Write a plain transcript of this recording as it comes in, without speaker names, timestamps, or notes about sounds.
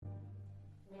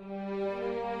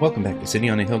Welcome back to City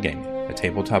on a Hill Gaming, a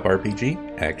tabletop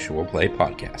RPG actual play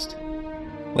podcast.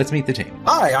 Let's meet the team.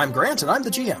 Hi, I'm Grant, and I'm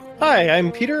the GM. Hi,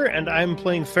 I'm Peter, and I'm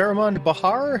playing Faramond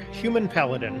Bahar, Human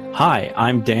Paladin. Hi,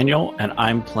 I'm Daniel, and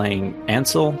I'm playing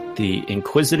Ansel, the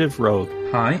Inquisitive Rogue.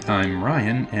 Hi, I'm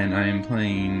Ryan, and I am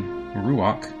playing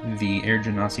Ruach, the Air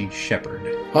Genasi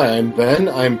Shepherd. Hi, I'm Ben.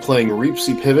 I'm playing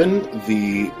Reepsy Piven,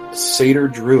 the Satyr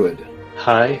Druid.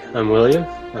 Hi, I'm William.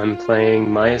 I'm playing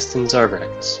Myastin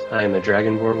Zarbrax. I am a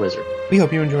Dragonborn wizard. We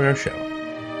hope you enjoy our show.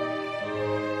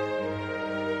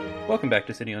 Welcome back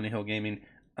to City on a Hill Gaming.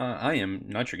 I am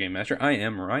not your game master. I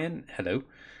am Ryan. Hello.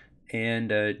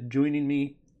 And joining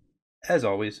me, as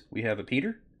always, we have a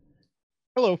Peter.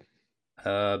 Hello.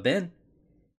 Ben.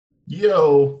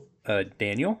 Yo.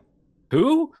 Daniel.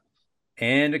 Who?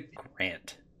 And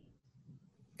Grant.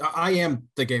 I am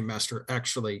the game master,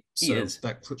 actually, so He is.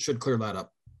 that should clear that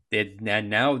up. And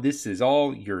now this is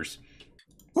all yours.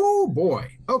 Oh, boy.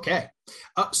 Okay.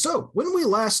 So when we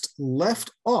last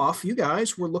left off, you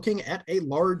guys were looking at a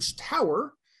large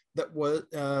tower that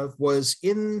was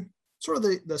in sort of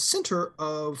the center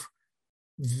of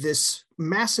this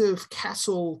massive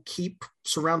castle keep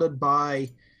surrounded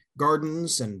by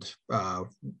gardens and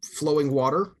flowing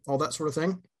water, all that sort of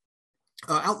thing,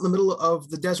 out in the middle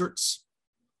of the deserts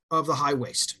of the high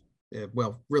waste.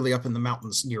 Well, really up in the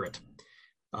mountains near it,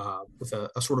 with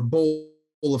a sort of bowl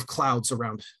of clouds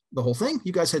around the whole thing.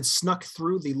 You guys had snuck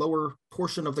through the lower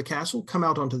portion of the castle, come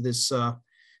out onto this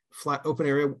flat open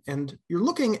area, and you're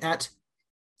looking at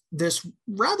this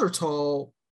rather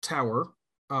tall tower.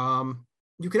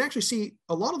 You can actually see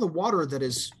a lot of the water that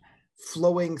is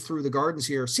flowing through the gardens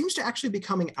here seems to actually be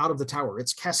coming out of the tower.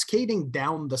 It's cascading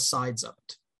down the sides of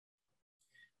it.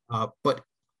 But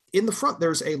in the front,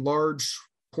 there's a large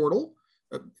portal,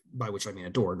 by which I mean a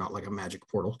door, not like a magic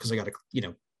portal, because I got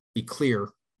to, be clear,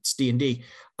 it's D&D,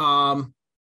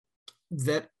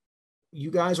 that you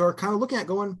guys are kind of looking at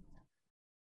going,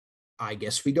 I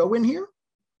guess we go in here?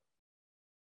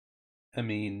 I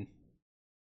mean,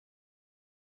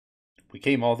 we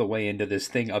came all the way into this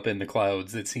thing up in the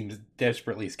clouds that seems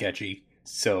desperately sketchy,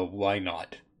 so why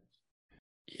not?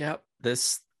 Yep,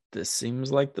 this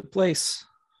seems like the place.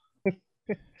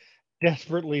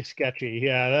 Desperately sketchy,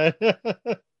 yeah.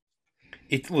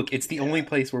 It's the only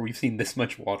place where we've seen this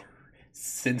much water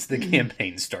since the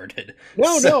campaign started.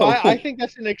 No, I think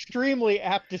that's an extremely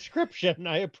apt description.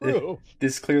 I approve.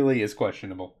 This clearly is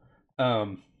questionable.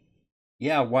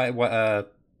 Yeah, why,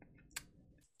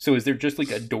 so is there just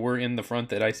like a door in the front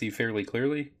that I see fairly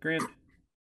clearly, Grant?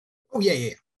 Oh,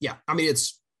 yeah. I mean,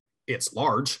 it's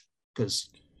large, because,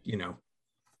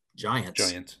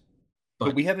 giants.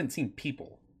 But we haven't seen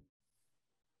people.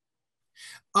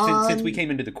 Since we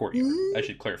came into the courtyard, I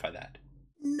should clarify that.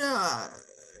 No,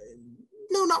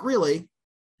 not really.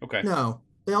 Okay. No,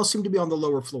 they all seem to be on the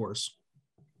lower floors.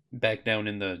 Back down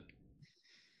in the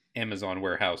Amazon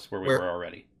warehouse where we were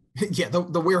already. Yeah,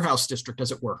 the warehouse district,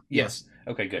 as it were. Yes.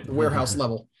 Okay, good. The warehouse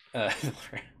level.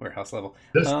 Warehouse level.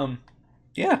 This,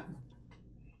 Yeah.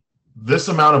 This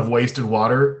amount of wasted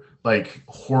water, like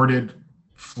hoarded,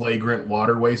 flagrant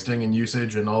water wasting and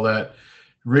usage and all that,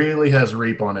 really has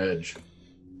Reap on edge.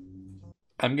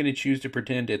 I'm going to choose to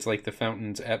pretend it's like the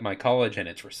fountains at my college and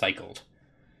it's recycled.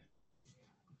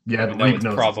 Yeah, No, Reap it's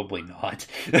knows. probably not.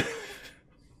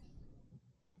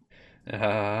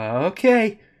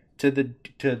 Okay. To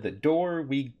the door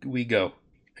we go,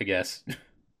 I guess.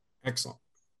 Excellent.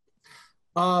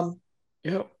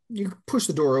 Yep. You push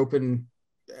the door open.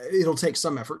 It'll take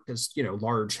some effort because,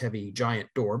 large, heavy, giant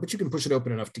door, but you can push it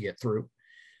open enough to get through.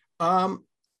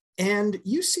 And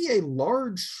you see a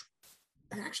large,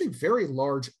 actually very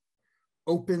large,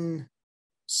 open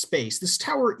space. This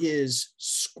tower is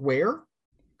square.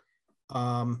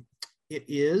 It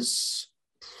is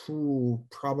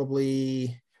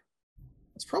probably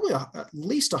at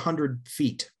least 100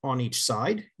 feet on each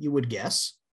side, you would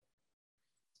guess.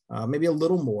 Maybe a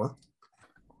little more.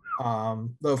 Though,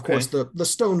 of course, the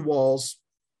stone walls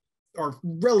are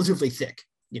relatively thick.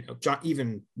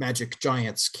 Even magic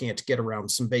giants can't get around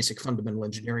some basic fundamental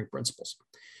engineering principles.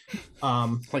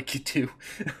 Like you do.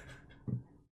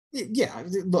 Yeah,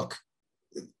 look,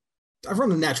 I've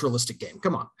run a naturalistic game.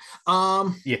 Come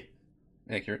on. Yeah,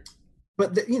 accurate.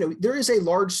 But there is a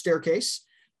large staircase.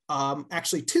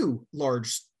 Actually, two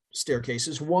large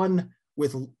staircases. One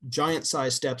with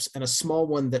giant-sized steps, and a small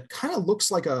one that kind of looks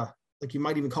like you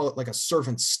might even call it like a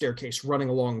servant's staircase running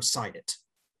alongside it.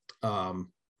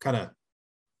 Kind of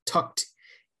tucked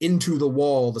into the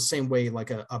wall the same way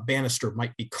like a banister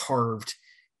might be carved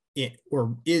in,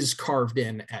 or is carved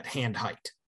in at hand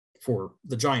height for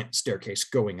the giant staircase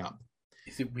going up.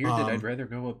 Is it weird that I'd rather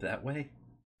go up that way?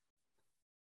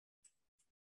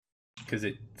 because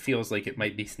it feels like it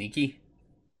might be sneaky.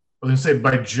 I was gonna say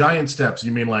by giant steps,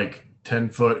 you mean like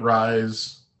 10-foot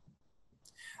rise?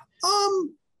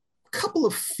 Couple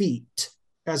of feet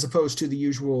as opposed to the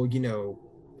usual,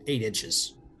 8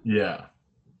 inches. Yeah.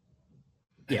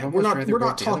 Yeah, we're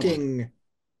not talking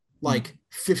like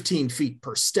 15 feet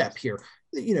per step here.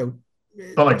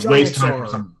 But like waist height or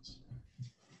something.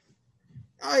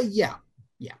 Yeah.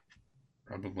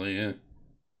 Probably, yeah.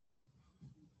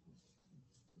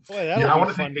 Boy, that'll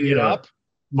be fun to get up.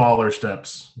 Smaller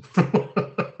steps.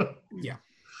 Yeah.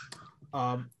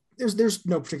 There's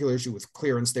no particular issue with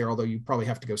clearance there, although you probably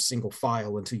have to go single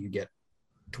file until you get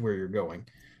to where you're going.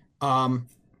 Along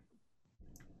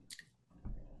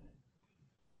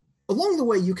the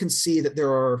way, you can see that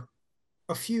there are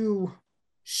a few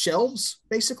shelves,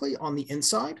 basically, on the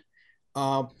inside,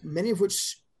 many of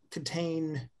which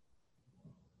contain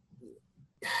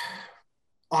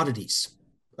oddities.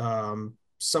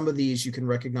 Some of these you can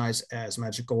recognize as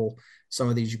magical. Some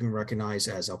of these you can recognize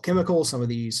as alchemical. Some of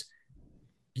these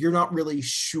you're not really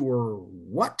sure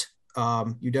what.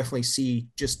 You definitely see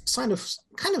just kind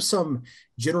of some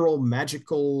general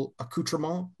magical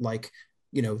accoutrement, like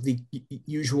the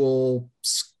usual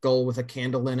skull with a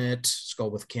candle in it,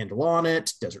 skull with a candle on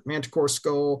it, desert manticore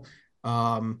skull.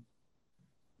 Got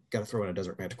to throw in a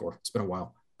desert manticore. It's been a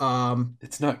while.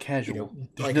 It's not casual.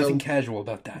 There's like nothing casual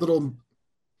about that.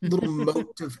 Little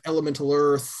mote of elemental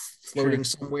earth floating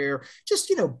somewhere.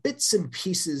 Just bits and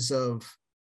pieces of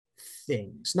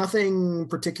things. Nothing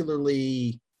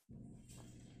particularly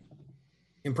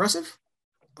impressive,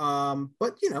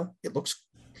 but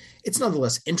it's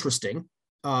nonetheless interesting.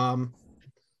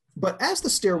 But as the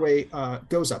stairway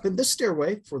goes up, and this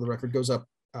stairway, for the record, goes up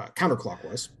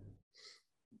counterclockwise.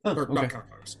 Not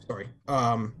counterclockwise, sorry.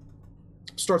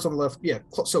 Starts on the left,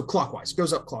 so clockwise,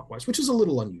 goes up clockwise, which is a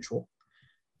little unusual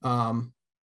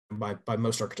by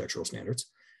most architectural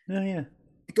standards. Oh, yeah.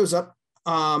 It goes up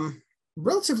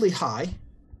relatively high,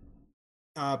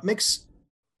 makes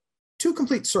 2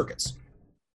 complete circuits.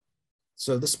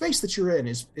 So the space that you're in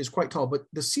is quite tall, but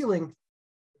the ceiling,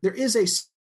 there is a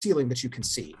ceiling that you can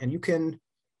see, and you can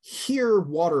hear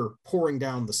water pouring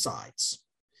down the sides.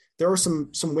 There are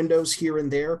some windows here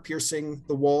and there piercing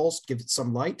the walls, give it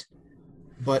some light,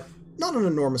 but not an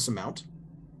enormous amount.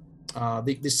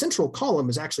 The central column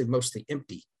is actually mostly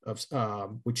empty,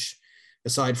 which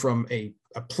aside from a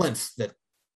plinth that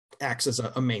acts as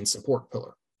a main support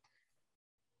pillar.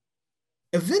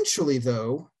 Eventually,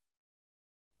 though,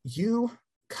 you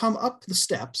come up the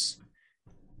steps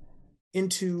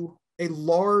into a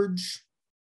large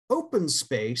open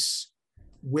space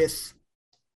with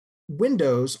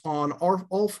windows on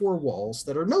all 4 walls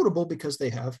that are notable because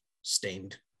they have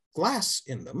stained glass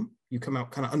in them. You come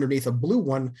out kind of underneath a blue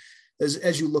one.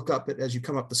 As you look up, as you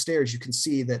come up the stairs, you can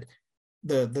see that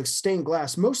the stained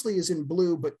glass mostly is in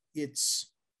blue, but it's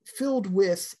filled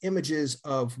with images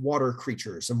of water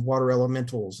creatures and water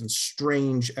elementals and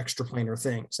strange extraplanar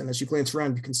things. And as you glance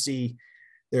around, you can see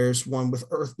there's one with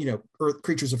earth,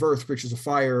 creatures of earth, creatures of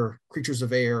fire, creatures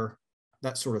of air,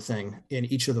 that sort of thing in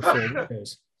each of the 4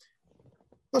 windows.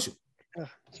 Bless you.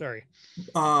 Sorry.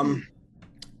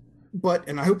 But,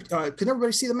 and I hope, can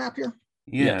everybody see the map here?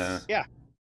 Yeah. Yes. Yeah.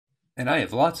 And I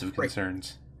have lots of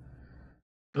concerns.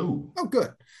 Oh,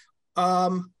 good.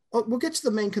 We'll get to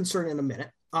the main concern in a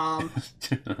minute.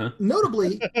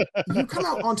 Notably, you come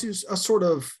out onto a sort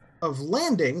of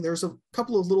landing. There's a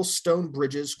couple of little stone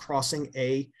bridges crossing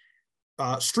a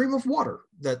stream of water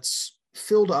that's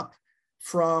filled up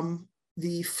from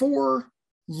the 4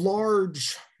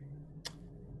 large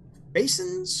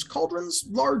basins, cauldrons,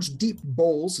 large deep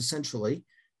bowls, essentially,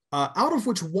 out of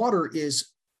which water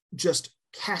is just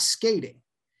cascading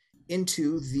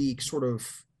into the sort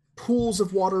of pools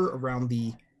of water around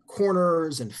the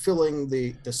corners and filling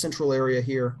the central area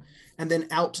here, and then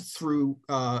out through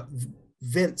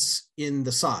vents in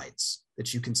the sides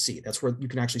that you can see. That's where you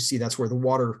can actually see that's where the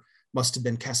water must have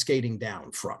been cascading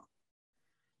down from.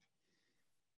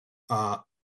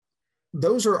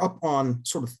 Those are up on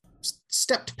sort of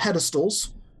stepped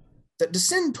pedestals that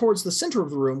descend towards the center of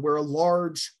the room, where a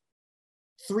large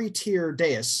 3-tier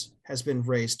dais has been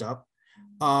raised up.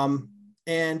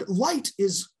 And light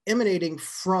is emanating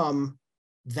from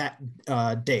that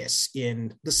dais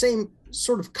in the same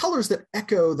sort of colors that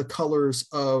echo the colors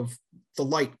of the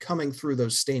light coming through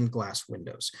those stained glass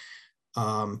windows.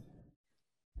 That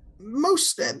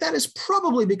is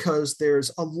probably because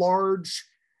there's a large,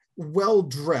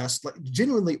 well-dressed, like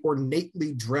genuinely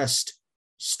ornately dressed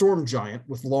storm giant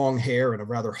with long hair and a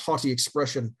rather haughty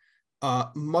expression,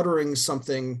 muttering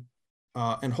something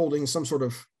and holding some sort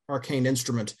of arcane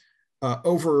instrument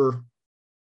over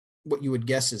what you would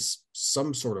guess is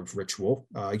some sort of ritual.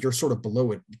 You're sort of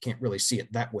below it. You can't really see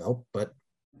it that well, but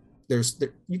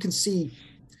you can see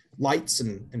lights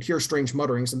and hear strange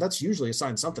mutterings, and that's usually a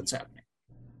sign something's happening.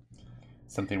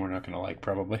 Something we're not going to like,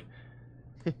 probably.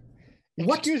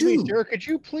 Excuse me, sir. Could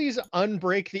you please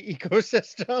unbreak the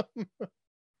ecosystem?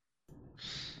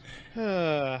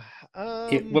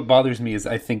 What bothers me is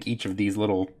I think each of these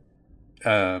little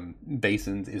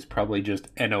basins is probably just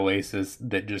an oasis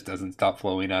that just doesn't stop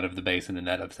flowing out of the basin, and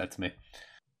that upsets me.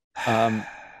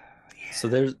 So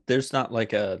there's not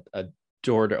like a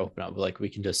door to open up, like we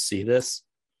can just see this.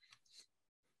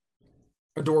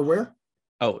 A door where?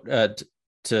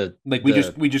 To like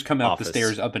we just come out office. the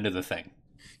stairs up into the thing.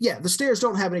 Yeah, the stairs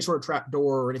don't have any sort of trap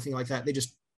door or anything like that. They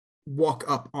just walk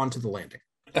up onto the landing.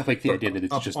 I like the idea that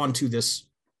it's up just onto this.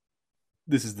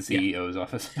 This is the CEO's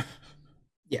office.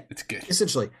 Yeah, it's good.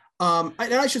 Essentially, and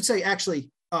I should say,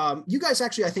 actually, you guys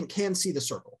actually, I think, can see the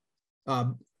circle.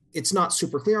 It's not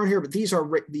super clear on here, but these are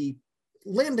the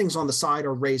landings on the side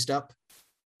are raised up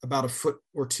about a foot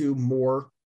or two more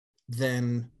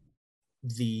than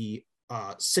the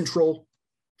central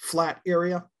flat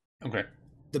area. Okay.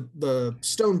 The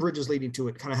stone bridges leading to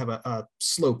it kind of have a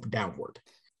slope downward.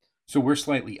 So we're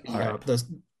slightly up.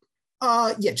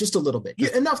 Yeah, just a little bit.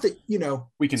 Enough that,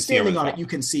 we can see standing on it, you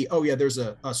can see, oh yeah, there's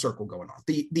a circle going on.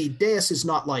 The dais is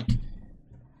not like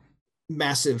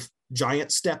massive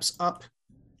giant steps up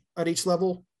at each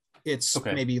level. It's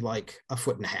maybe like a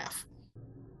foot and a half.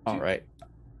 All right.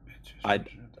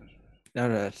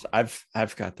 No,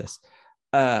 I've got this.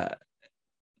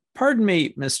 Pardon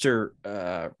me, Mr.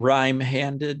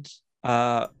 Rhyme-handed.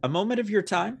 A moment of your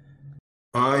time?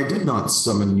 I did not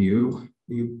summon you.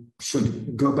 You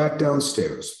should go back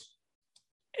downstairs.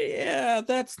 Yeah,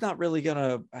 that's not really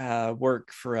gonna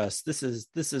work for us. This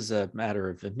is a matter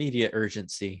of immediate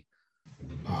urgency.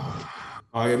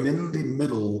 I am in the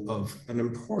middle of an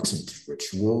important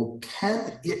ritual.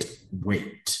 Can it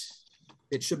wait?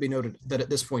 It should be noted that at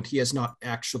this point, he has not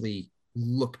actually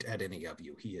looked at any of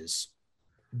you. He is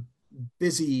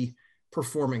busy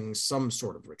performing some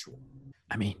sort of ritual.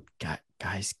 I mean,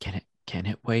 guys, can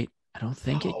it wait? I don't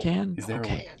think it can. Is there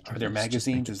are there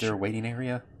magazines? Is there a waiting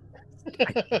area?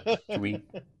 Can we?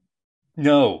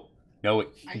 No. Are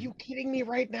you kidding me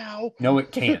right now? No,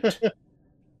 it can't.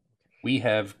 We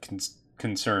have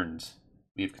concerns.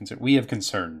 We have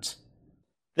concerns.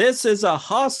 This is a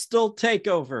hostile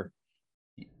takeover.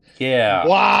 Yeah.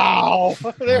 Wow.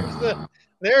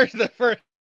 There's the first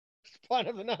plot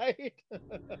of the night.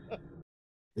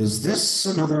 Is this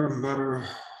another matter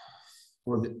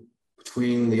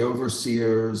between the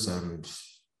overseers and...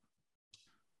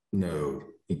 No,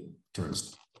 he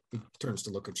turns to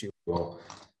look at you. Well,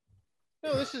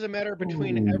 no, this is a matter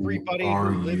between everybody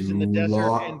who lives in the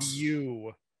desert and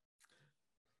you.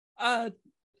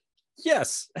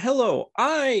 Yes. Hello.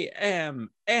 I am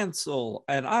Ansel,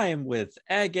 and I am with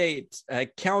Agate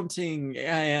Accounting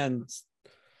and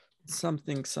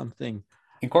something.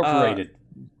 Incorporated.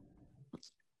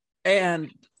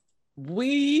 And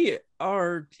we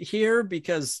are here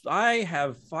because I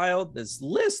have filed this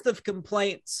list of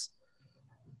complaints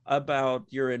about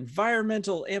your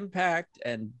environmental impact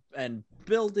and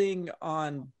building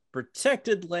on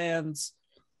protected lands,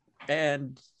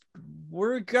 and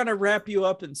we're gonna wrap you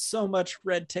up in so much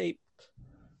red tape.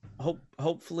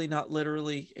 Hopefully not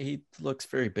literally. He looks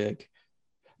very big.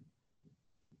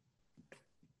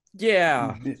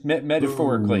 Yeah.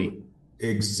 Metaphorically. Who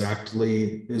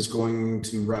exactly is going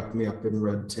to wrap me up in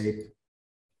red tape?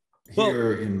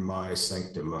 Here in my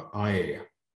sanctum, I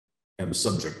am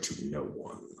subject to no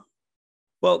one.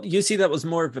 Well, you see, that was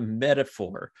more of a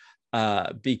metaphor,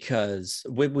 because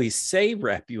when we say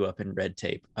wrap you up in red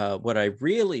tape, what I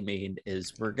really mean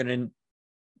is we're going to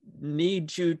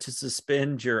need you to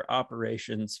suspend your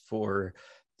operations for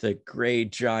the Gray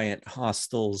Giant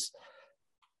hostels,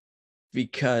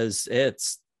 because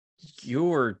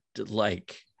you're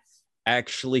like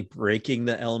actually breaking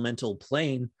the elemental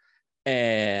plane,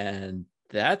 and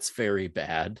that's very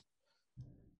bad.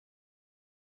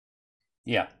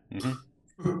 Yeah.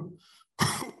 Mm-hmm.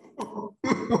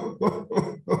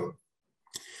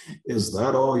 Is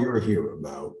that all you're here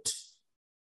about?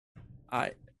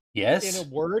 Yes. In a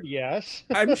word, yes.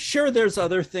 I'm sure there's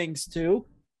other things too.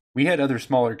 We had other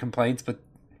smaller complaints, but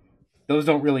those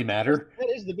don't really matter.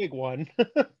 That is the big one.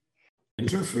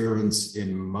 Interference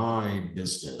in my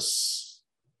business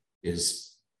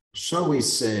is, shall we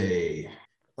say,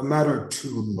 a matter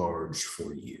too large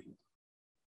for you.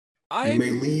 You may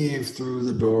leave through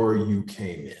the door you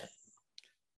came in.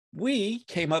 We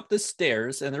came up the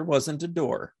stairs and there wasn't a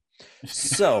door.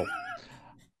 So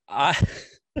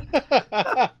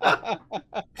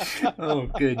Oh,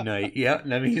 good night. Yeah,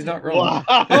 I mean, he's not wrong.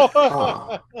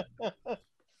 Wow.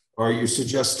 Are you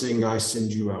suggesting I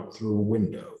send you out through a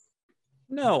window?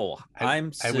 No, I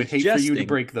would hate for you to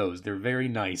break those. They're very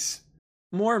nice.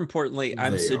 More importantly,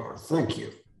 Thank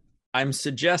you. I'm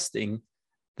suggesting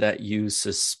that you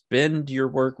suspend your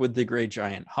work with the Grey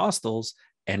Giant Hostels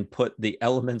and put the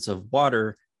elements of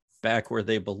water back where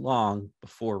they belong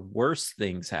before worse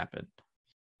things happen.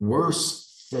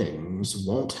 Worse things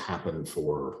won't happen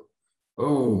for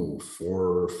 400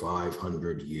 or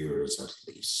 500 years at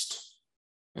least.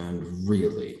 And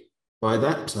really, by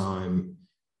that time,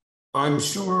 I'm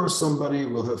sure somebody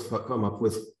will have come up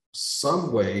with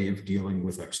some way of dealing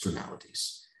with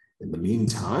externalities. In the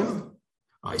meantime,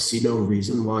 I see no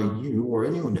reason why you or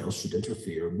anyone else should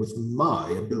interfere with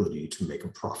my ability to make a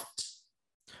profit.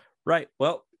 Right.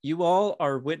 Well, you all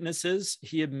are witnesses.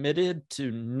 He admitted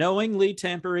to knowingly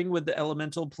tampering with the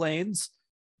elemental planes,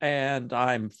 and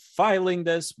I'm filing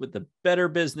this with the Better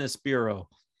Business Bureau.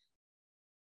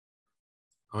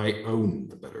 I own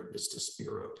the Better Business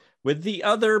Bureau. With the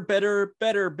other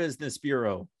Better Business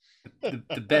Bureau. The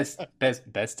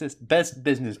best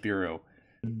business bureau.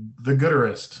 The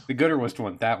gooderest. The gooderest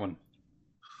one, that one.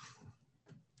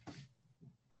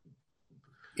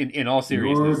 In all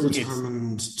seriousness, you're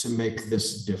determined to make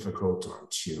this difficult,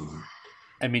 aren't you?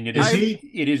 I mean, it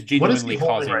is genuinely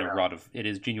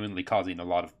causing a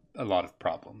lot of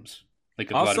problems,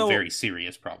 like a lot of very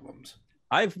serious problems.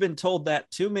 I've been told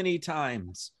that too many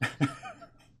times.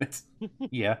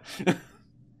 Yeah,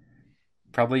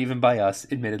 probably even by us,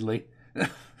 admittedly.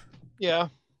 Yeah,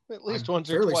 at least I'm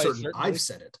once or fairly twice. certain Certainly. I've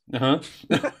said it.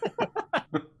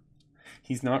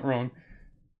 He's not wrong.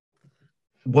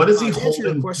 What is he to answer your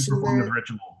holding to question perform there, the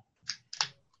ritual?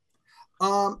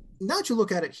 now that you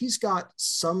look at it, he's got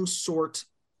some sort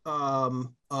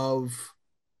of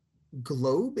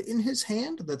globe in his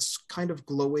hand that's kind of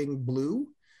glowing blue.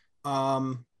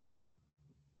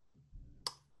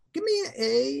 Give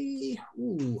me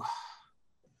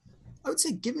I would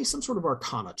say give me some sort of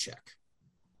Arcana check.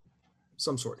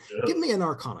 Some sort. Yeah. Give me an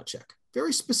Arcana check.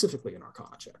 Very specifically an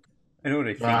Arcana check. I know what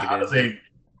I think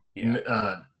it is.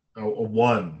 A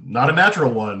 1. Not a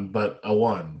natural 1, but a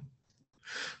 1.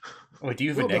 Oh, do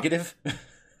you have a negative?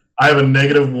 I have a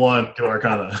 -1 to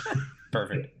Arcana.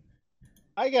 Perfect.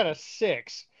 I got a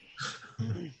 6.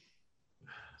 Yes,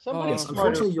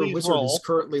 unfortunately, your wizard is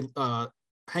currently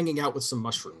hanging out with some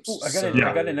mushrooms. Ooh, I got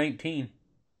a 19.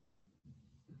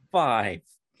 5.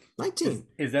 19.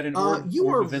 Is that an you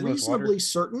are reasonably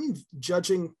certain,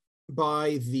 judging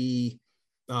by the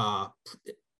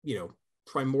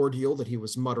primordial that he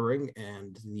was muttering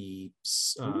and the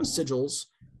sigils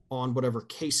on whatever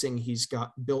casing he's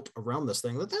got built around this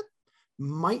thing, that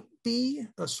might be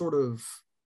a sort of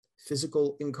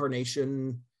physical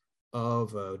incarnation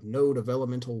of a node of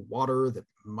elemental water that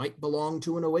might belong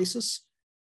to an oasis.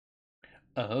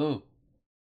 Oh,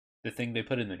 the thing they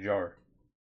put in the jar,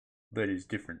 but is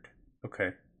different.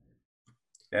 Okay.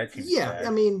 That seems bad.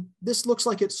 I mean, this looks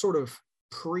like it's sort of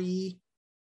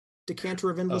pre-decanter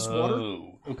of endless water.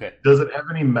 Oh, okay. Does it have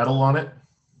any metal on it?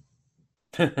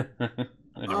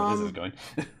 I know where this is going.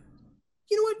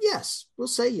 You know what? Yes. We'll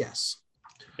say yes.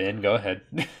 Ben, go ahead.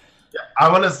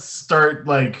 I want to start,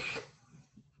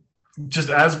 just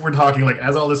as we're talking,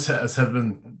 as all this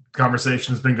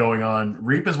conversation has been going on,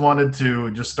 Reap has wanted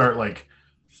to just start,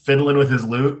 fiddling with his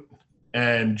lute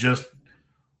and just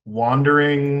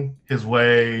wandering his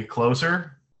way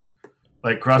closer,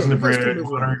 crossing the bridge,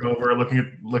 wandering over,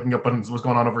 looking up on what's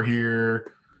going on over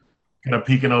here, kind of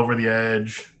peeking over the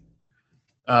edge.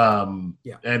 And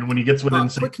when he gets within,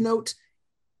 quick note.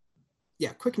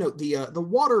 The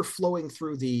water flowing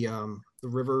through the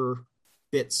river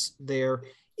bits there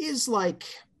is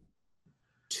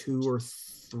 2 or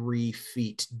 3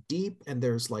 feet deep, and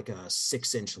there's a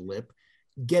 6-inch lip.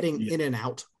 Getting in and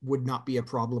out would not be a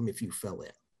problem if you fell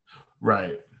in.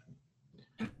 Right.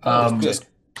 Just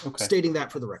stating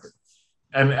that for the record.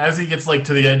 And as he gets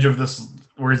to the edge of this,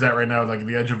 where he's at right now,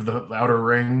 the edge of the outer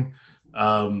ring,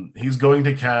 he's going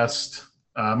to cast.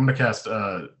 I'm going to cast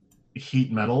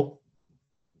heat metal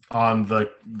on the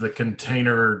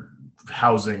container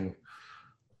housing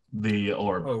the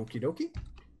orb. Okie dokie.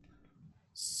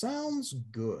 Sounds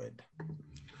good.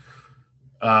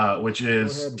 Which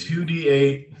is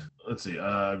 2d8. Let's see.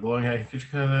 Glowing Hack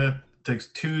kind of takes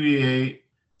 2d8.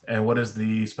 And what is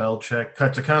the spell check?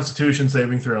 It's a Constitution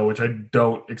saving throw, which I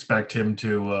don't expect him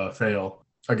to fail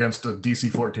against a DC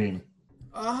 14.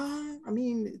 I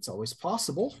mean, it's always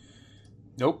possible.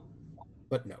 Nope.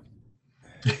 But no.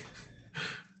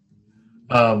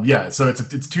 Yeah, so it's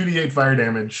 2d8 fire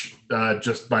damage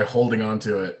just by holding on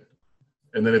to it.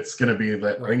 And then it's going to be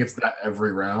that, I think it's that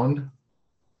every round.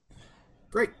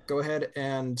 Great. Go ahead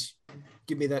and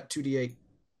give me that 2d8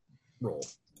 roll.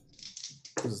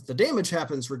 Because the damage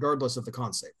happens regardless of the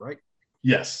con save, right?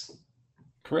 Yes.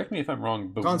 Correct me if I'm wrong,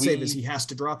 but con save is he has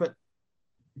to drop it?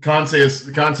 Con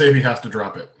save he has to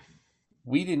drop it.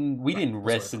 We didn't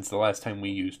rest since the last time we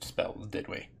used spells, did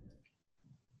we?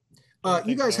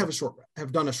 You guys have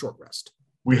done a short rest.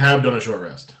 We have done a short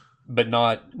rest. But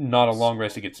not a long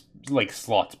rest that gets like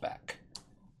slots back.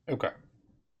 Okay.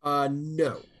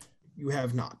 No, you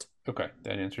have not. Okay,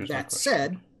 that answers my question. That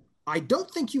said, I don't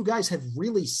think you guys have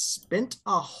really spent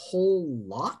a whole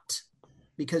lot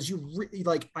because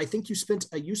I think you spent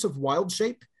a use of wild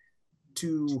shape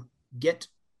to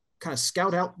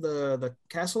scout out the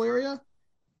castle area,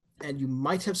 and you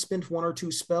might have spent 1 or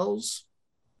 2 spells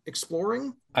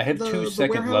exploring. I have 2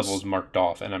 second levels marked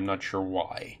off, and I'm not sure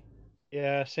why.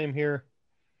 Yeah, same here.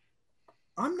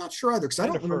 I'm not sure either, because I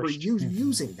don't remember you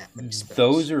using that many spells.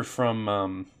 Those are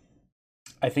from,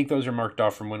 I think those are marked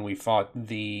off from when we fought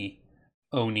the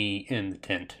Oni in the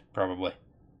tent, probably.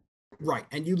 Right,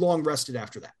 and you long rested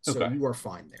after that, so you are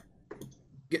fine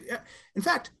there. In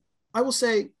fact, I will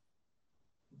say,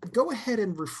 go ahead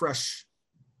and refresh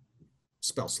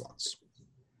spell slots.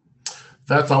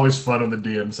 That's always fun when the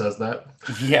DM says that.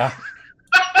 Yeah.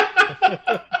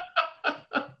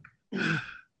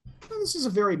 This is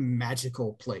a very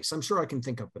magical place. I'm sure I can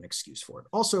think up an excuse for it.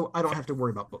 Also, I don't have to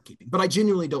worry about bookkeeping, but I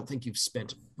genuinely don't think you've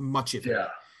spent much of it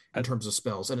in terms of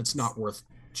spells, and it's not worth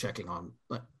checking on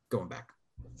going back.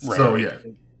 Right. So, yeah.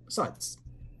 Besides,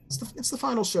 it's the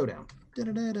final showdown.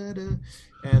 Da-da-da-da-da.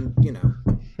 And,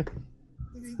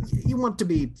 you want to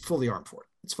be fully armed for it.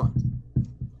 It's fun.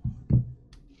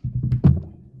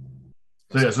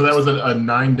 So that was a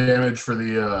 9 damage for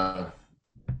the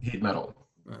heat metal.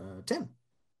 10.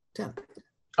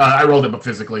 I rolled it, but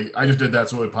physically. I just did that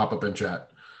so it would pop up in chat.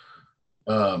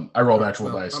 I rolled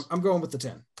actual dice. I'm going with the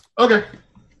 10. Okay.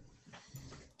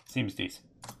 Seems decent.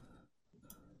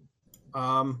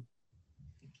 I'm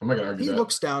not gonna argue he that.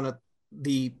 Looks down at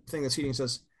the thing that's heating and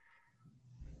says,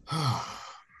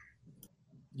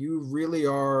 you really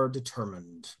are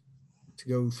determined to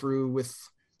go through with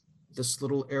this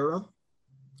little error?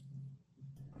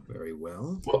 Very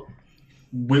well. Well,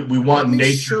 we want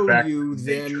nature back.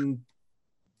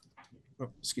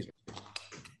 Excuse me.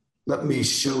 Let me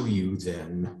show you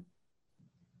then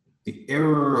the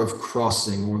error of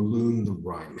crossing Orlun the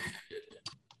Rhyme-Handed.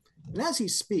 And as he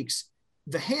speaks,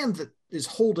 the hand that is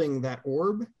holding that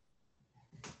orb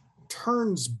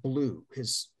turns blue,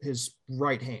 his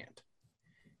right hand,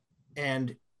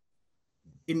 and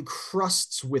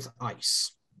encrusts with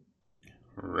ice.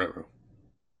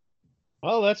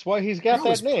 Well, that's why he's got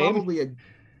that name.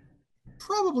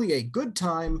 Probably a good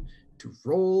time to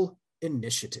roll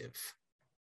initiative.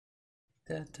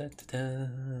 Da, da, da,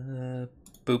 da.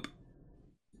 Boop.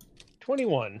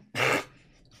 21.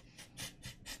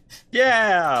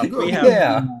 Yeah,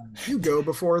 you go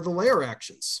before the lair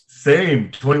actions.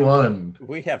 Same, 21.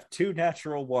 We have 2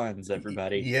 natural ones,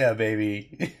 everybody. Yeah,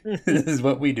 baby. This is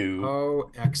what we do.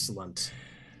 Oh, excellent.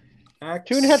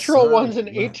 2 natural ones, an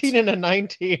 18 and a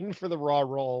 19 for the raw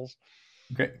rolls.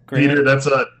 Peter, that's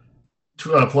a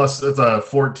plus. That's a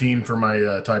 14 for my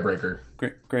tiebreaker.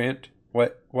 Grant,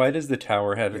 why does the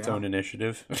tower have its own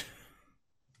initiative?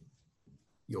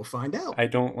 You'll find out. I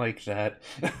don't like that.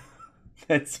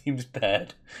 That seems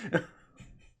bad.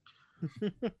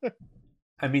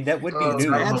 I mean, that would be new. It's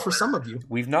bad for some of you.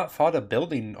 We've not fought a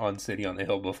building on City on the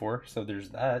Hill before, so there's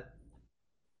that.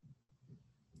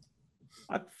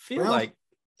 I feel like,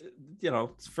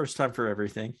 it's first time for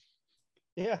everything.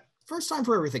 Yeah. First time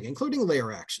for everything, including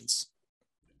layer actions.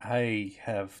 I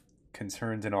have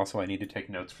concerns, and also I need to take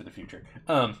notes for the future.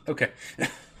 Okay.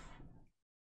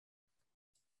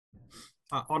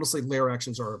 Honestly, layer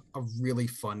actions are a really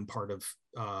fun part of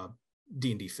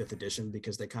D&D 5th edition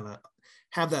because they kind of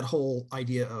have that whole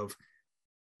idea of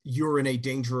you're in a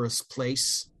dangerous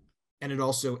place, and it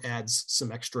also adds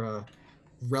some extra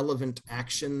relevant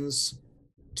actions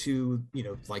to,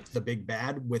 like the big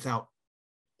bad without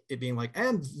it being like,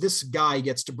 and this guy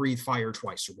gets to breathe fire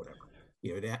twice or whatever.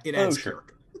 It adds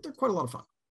character. They're quite a lot of fun.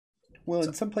 Well,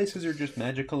 and some places are just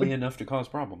magically enough to cause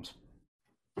problems.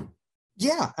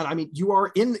 Yeah, and I mean, you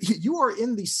are in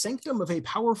the sanctum of a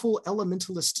powerful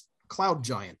elementalist cloud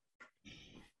giant.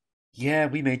 Yeah,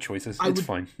 we made choices. It's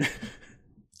fine.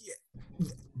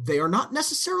 They are not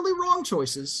necessarily wrong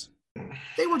choices.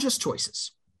 They were just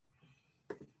choices.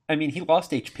 I mean, he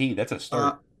lost HP. That's a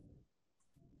start.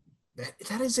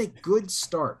 That is a good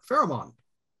start. Pheromon.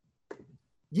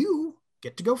 you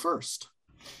get to go first.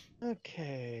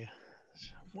 Okay.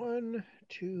 1,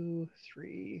 2,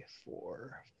 3,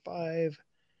 4, 5,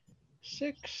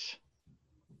 6.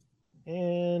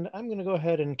 And I'm going to go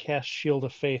ahead and cast Shield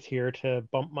of Faith here to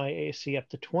bump my AC up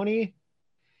to 20.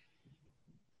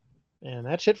 And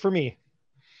that's it for me.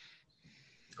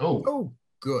 Oh,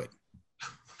 good.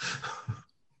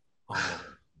 I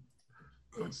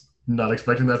was not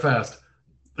expecting that fast.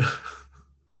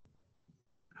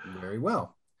 Very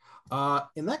well.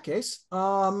 In that case,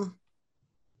 well,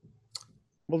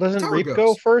 doesn't Tower Reap goes.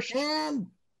 go first? And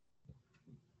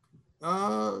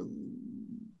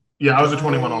yeah, I was a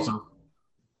 21 also.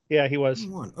 Yeah, he was.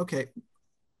 21. Okay.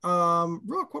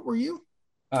 Rook, what were you?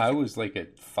 I was like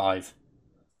at 5.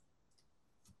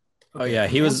 Okay. Oh yeah,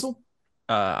 he was.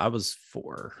 I was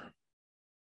 4.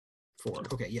 4.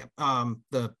 Okay, yeah.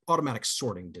 The automatic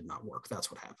sorting did not work. That's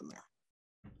what happened there.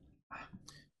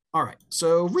 All right.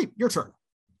 So Reap, your turn.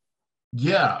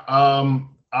 Yeah.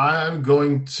 I'm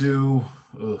going to.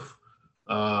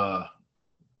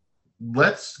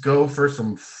 Let's go for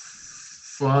some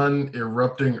fun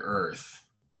erupting earth.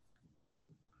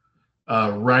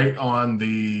 Right on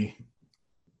the.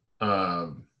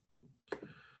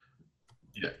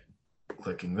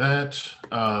 Clicking that.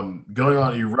 Going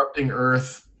on erupting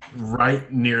earth right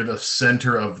near the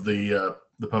center of the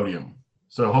podium.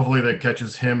 So hopefully that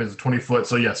catches him as 20 foot.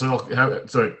 So yeah, so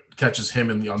it catches him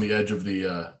on the edge of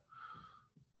the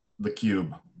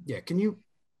cube. Yeah, can you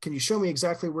show me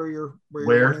exactly where you're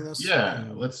running this? Yeah,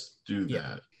 let's do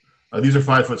that. These are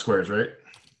 5 foot squares, right?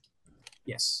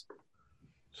 Yes.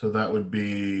 So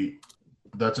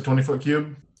that's a 20 foot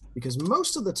cube? Because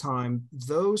most of the time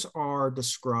those are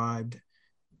described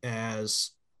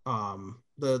as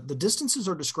the distances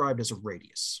are described as a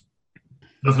radius.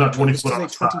 That's not 20 foot on a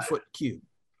 20-foot cube.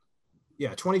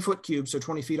 Yeah, 20-foot cube, so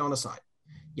 20 feet on a side.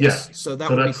 Yes, so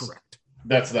that would be correct.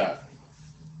 That's that.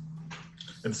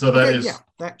 And so that is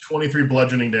 23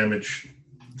 bludgeoning damage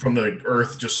from the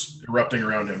earth just erupting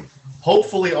around him.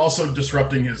 Hopefully also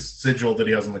disrupting his sigil that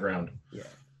he has on the ground. Yeah.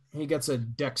 He gets a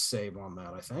dex save on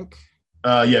that, I think.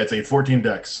 Yeah, it's a 14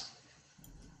 dex.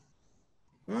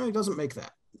 Well, he doesn't make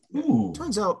that. Ooh.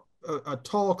 Turns out a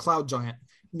tall cloud giant,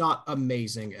 not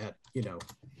amazing at,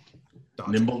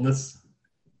 dodging. Nimbleness.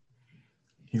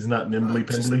 He's not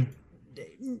nimbly-pimbly.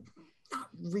 Not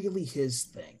really his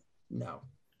thing. No.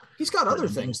 He's got other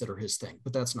things that are his thing,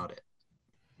 but that's not it.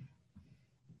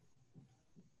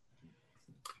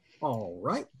 All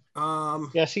right.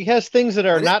 Yes, he has things that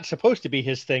are not supposed to be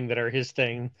his thing that are his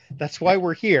thing. That's why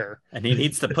we're here. And he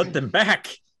needs to put them back.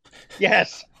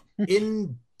 Yes.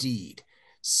 Indeed.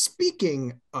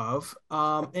 Speaking of,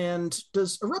 and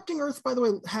does erupting earth, by the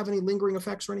way, have any lingering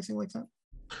effects or anything like that?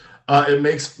 It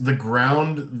makes the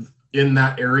ground in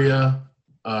that area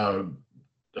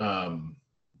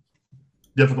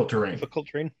difficult terrain. Difficult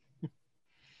terrain.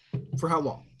 For how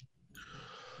long?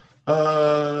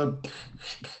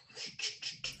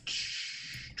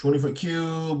 20-foot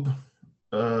cube.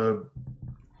 In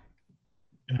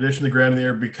addition, the ground in the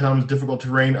air becomes difficult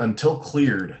terrain until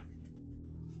cleared.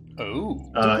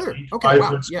 Oh. Each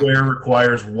 5-foot square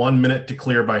requires 1 minute to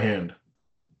clear by hand.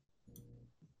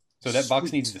 So that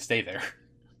box needs to stay there.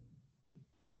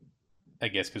 I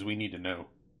guess, because we need to know.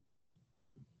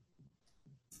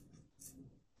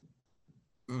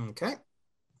 Okay.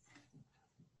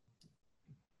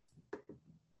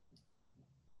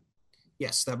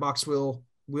 Yes, that box will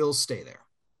stay there.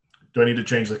 Do I need to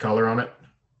change the color on it?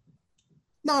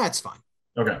 No, it's fine.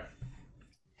 Okay.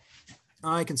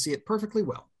 I can see it perfectly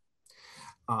well.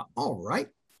 All right.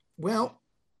 Well,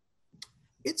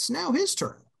 it's now his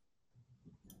turn.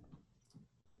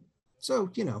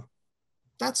 So,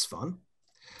 that's fun.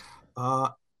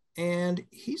 And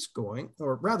he's going,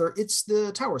 or rather, it's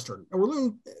the tower's turn.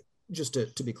 Orlun, just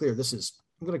to be clear, I'm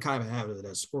going to kind of have it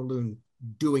as Orlun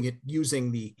doing it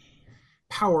using the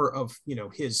power of,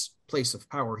 his place of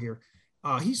power here.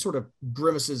 He sort of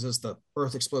grimaces as the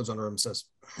earth explodes under him and says,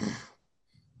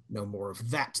 no more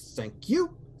of that, thank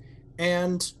you.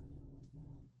 And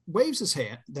waves his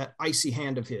hand, that icy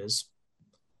hand of his,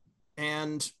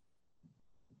 and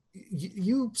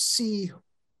you see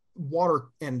water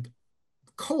and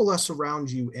coalesce around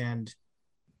you and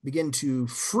begin to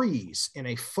freeze in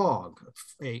a fog,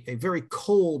 a very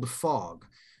cold fog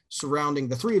surrounding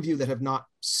the three of you that have not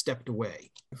stepped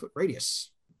away. A foot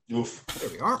radius. Oof. There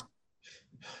we are.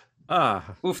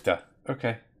 Oofta.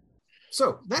 Okay.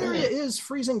 So that area is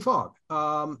freezing fog.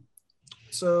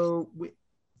 So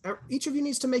each of you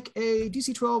needs to make a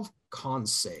DC 12 con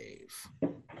save.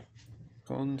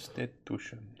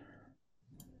 Constitution.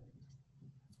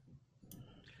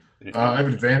 I have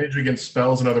advantage against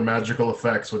spells and other magical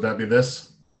effects. Would that be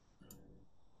this?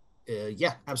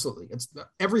 Yeah, absolutely. It's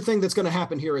everything that's going to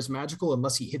happen here is magical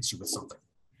unless he hits you with something.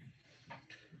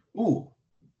 Ooh.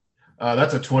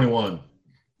 That's a 21.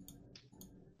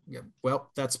 Yeah,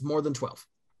 well, that's more than 12.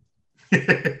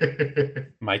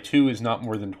 My 2 is not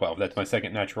more than 12. That's my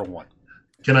second natural 1.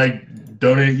 Can I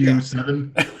donate you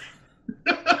 7?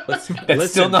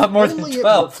 That's still not more than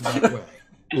 12.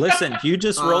 Listen, you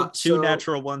just rolled 2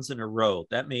 natural ones in a row.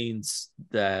 That means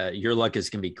that your luck is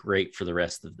going to be great for the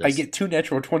rest of this. I get 2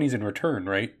 natural 20s in return,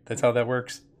 right? That's how that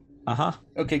works? Uh-huh.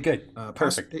 Okay, good.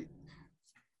 Perfect.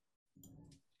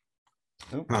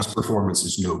 Past performance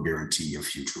is no guarantee of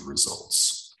future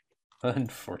results.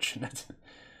 Unfortunate.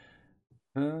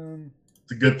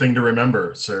 It's a good thing to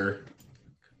remember, sir.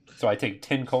 So I take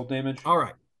 10 cold damage? All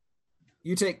right.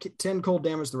 You take 10 cold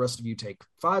damage. The rest of you take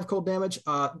 5 cold damage.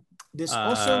 This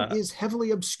also is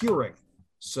heavily obscuring.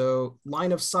 So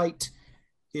line of sight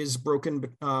is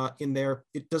broken in there.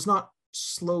 It does not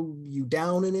slow you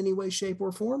down in any way, shape,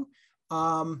 or form.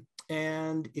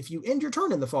 And if you end your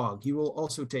turn in the fog, you will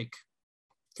also take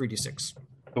 3d6.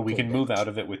 But we can move out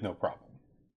of it with no problem.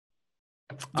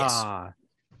 Yes.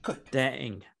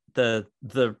 Dang. The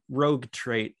rogue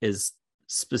trait is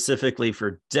specifically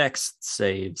for dex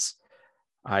saves.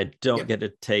 I don't get to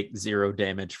take 0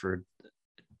 damage for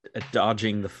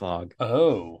dodging the fog.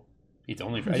 Oh, it's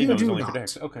only for, I didn't know it was only for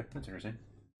dex. Okay, that's interesting.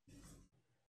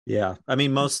 Yeah, I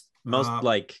mean most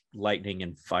like lightning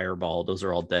and fireball, those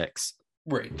are all dex.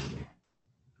 Right.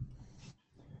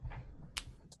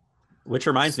 Which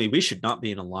reminds me, we should not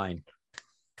be in a line.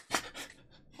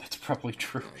 That's probably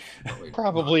true.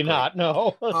 Probably not.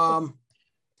 No.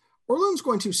 Orlun's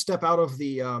going to step out of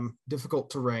the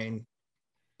difficult terrain,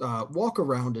 walk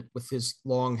around it with his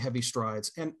long, heavy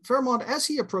strides. And Fairmont, as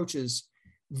he approaches,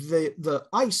 the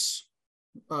ice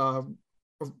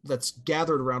that's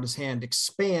gathered around his hand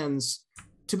expands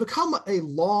to become a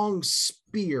long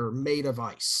spear made of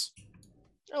ice.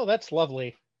 Oh, that's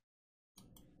lovely.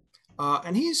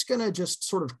 And he's going to just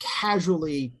sort of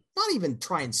casually, not even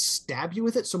try and stab you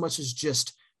with it so much as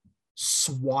just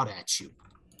swat at you.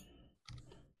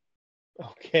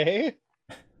 Okay.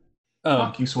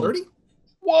 Monkey sword. 30?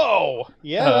 Whoa!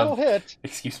 Yeah, that'll hit.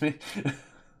 Excuse me?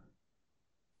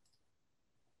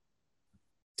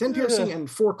 10 piercing and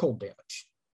 4 cold damage.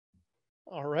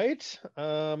 All right.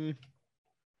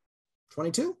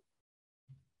 22?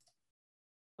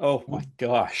 Oh my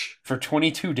gosh. For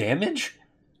 22 damage?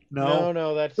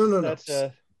 No, that's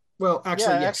no. Well,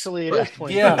 actually, yes. Actually, it is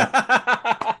 22.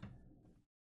 Yeah.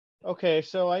 Okay,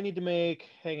 so I need to make...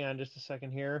 Hang on just a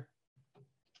second here.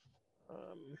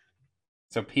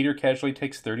 So Peter casually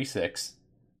takes 36.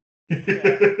 Yeah,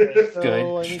 okay, so good,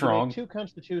 I need strong. to make 2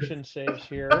 Constitution saves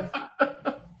here.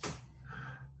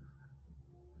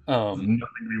 Nothing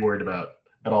to be worried about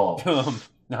at all.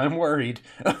 I'm worried.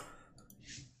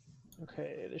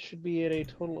 Okay, this should be at a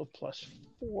total of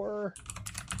 +4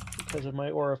 because of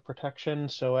my Aura of Protection.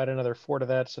 So add another 4 to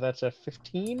that, so that's a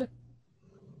 15.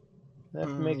 That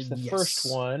makes the first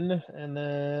one, and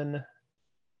then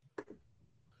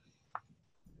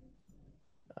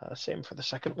same for the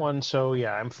second one. So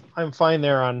yeah, I'm fine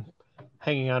there on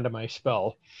hanging on to my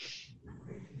spell.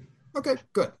 Okay,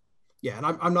 good. Yeah,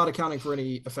 and I'm not accounting for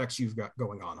any effects you've got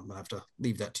going on. I'm gonna have to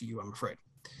leave that to you, I'm afraid.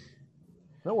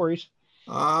 No worries.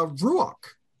 Ruok.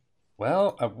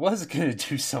 Well, I was gonna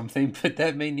do something, but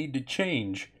that may need to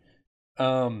change.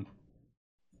 Good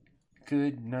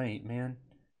night, man.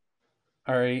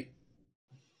 All right.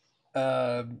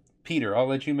 Peter, I'll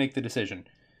let you make the decision.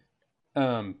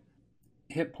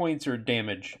 Hit points or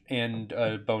damage, and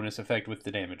a bonus effect with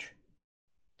the damage.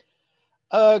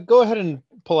 Go ahead and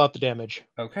pull out the damage.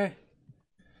 Okay.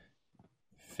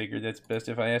 Figured that's best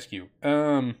if I ask you.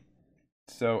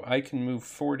 So I can move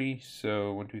 40.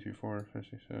 So 1, 2, 3, 4, 5,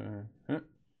 6, 7.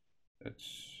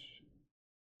 That's.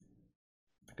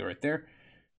 I go right there,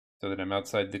 so that I'm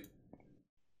outside the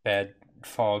bad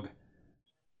fog.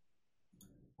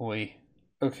 Oi.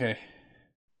 Okay.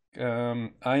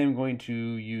 I am going to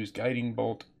use Guiding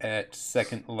Bolt at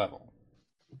 2nd level.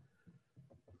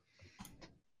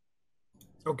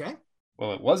 Okay.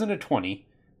 Well, it wasn't a 20,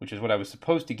 which is what I was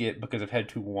supposed to get because I've had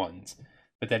 2 1s.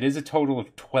 But that is a total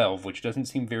of 12, which doesn't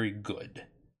seem very good.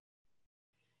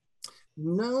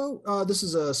 No, this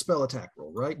is a spell attack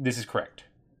roll, right? This is correct.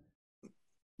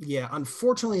 Yeah,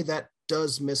 unfortunately, that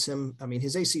does miss him. I mean,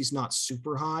 his AC is not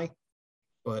super high,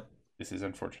 but... This is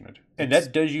unfortunate. And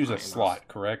that does use a slot,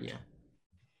 correct? Yeah.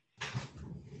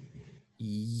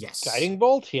 Yes. Guiding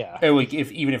Bolt? Yeah. Oh, like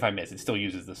even if I miss, it still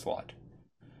uses the slot.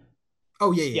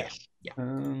 Oh, yeah. Yes. Yeah.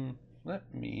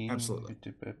 let me... Absolutely.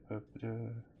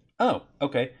 Oh,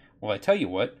 okay. Well, I tell you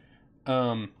what.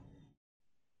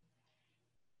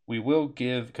 We will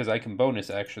give, because I can bonus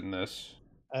action this.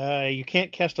 You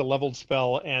can't cast a leveled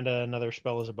spell and another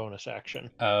spell as a bonus action.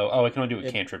 I can only do it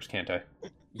with cantrips, can't I?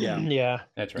 Yeah. Yeah.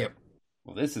 That's right. Yep.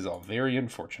 Well, this is all very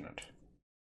unfortunate.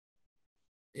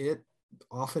 It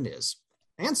often is.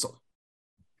 Ansel.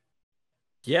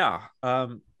 Yeah.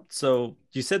 So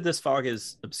you said this fog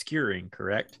is obscuring,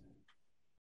 correct?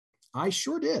 I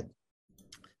sure did.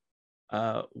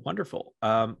 Wonderful.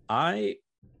 I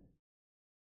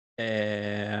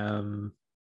am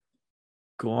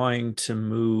going to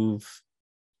move.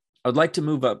 I would like to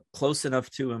move up close enough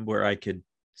to him where I could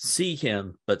see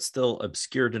him, but still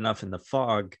obscured enough in the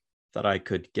fog that I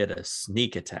could get a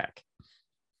sneak attack.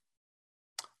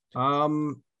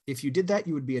 If you did that,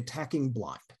 you would be attacking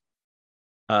blind.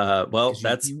 Well,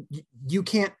 that's you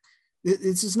can't.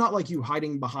 This is not like you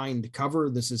hiding behind cover.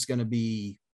 This is going to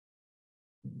be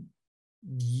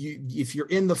you. If you're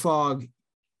in the fog,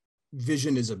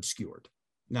 vision is obscured.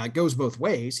 Now it goes both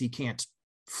ways. He can't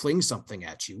fling something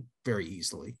at you very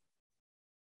easily.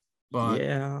 But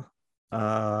yeah.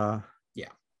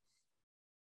 Yeah.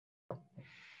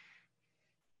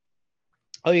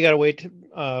 All you gotta wait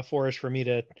for is for me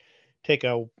to take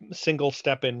a single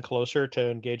step in closer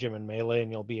to engage him in melee,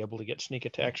 and you'll be able to get sneak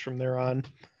attacks from there on.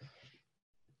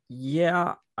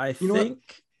 Yeah, I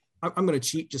think I'm going to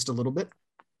cheat just a little bit.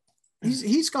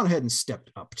 He's gone ahead and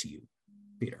stepped up to you,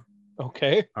 Peter.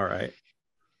 Okay. All right.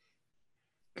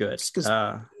 Good. Just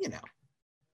because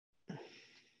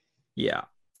Yeah.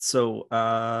 So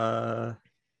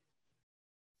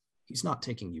he's not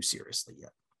taking you seriously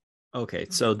yet. Okay,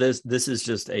 so this is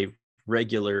just a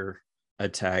regular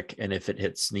attack, and if it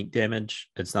hits sneak damage,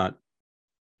 I'm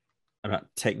not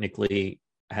technically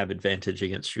have advantage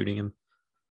against shooting him.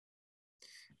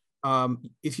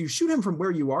 If you shoot him from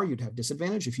where you are, you'd have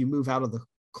disadvantage. If you move out of the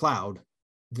cloud,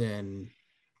 then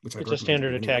it's a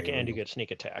standard attack, and you get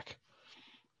sneak attack.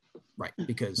 Right,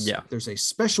 because there's a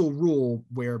special rule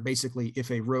where basically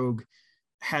if a rogue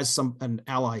has an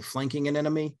ally flanking an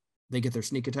enemy, they get their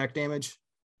sneak attack damage.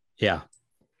 Yeah.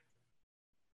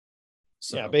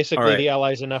 So, yeah, basically the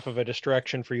ally's enough of a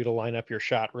distraction for you to line up your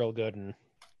shot real good and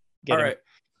get him. Right.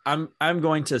 I'm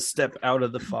going to step out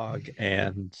of the fog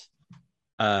and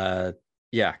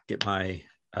get my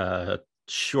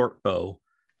short bow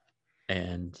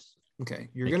and okay,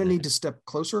 you're going to need to step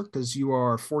closer because you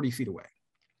are 40 feet away.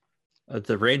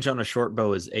 The range on a short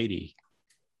bow is 80.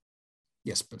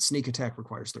 Yes, but sneak attack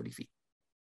requires 30 feet.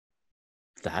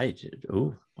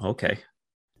 Oh, okay.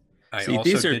 I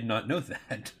did not know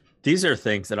that. These are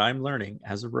things that I'm learning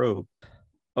as a rogue.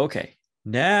 Okay,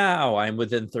 now I'm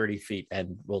within 30 feet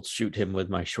and will shoot him with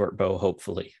my short bow,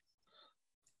 hopefully.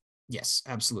 Yes,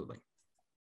 absolutely.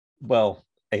 Well,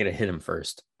 I gotta hit him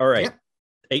first. All right. Yep.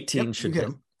 18 should hit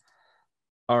him.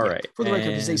 All right. For the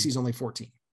record, his AC is only 14.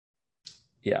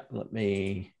 Yeah,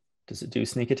 does it do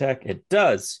sneak attack? It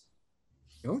does.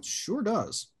 Oh, it sure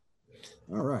does.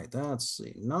 All right, that's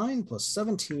 9 plus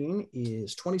 17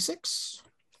 is 26.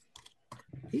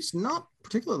 He's not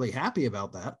particularly happy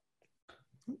about that.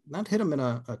 That hit him in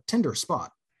a tender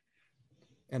spot.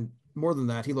 And more than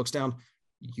that, he looks down.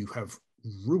 You have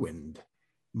ruined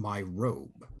my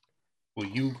robe. Well,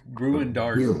 you ruined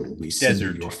our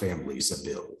desert. Your families a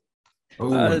bill.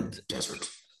 Oh, desert.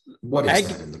 What is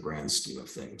that in the grand scheme of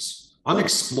things?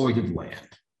 Unexploited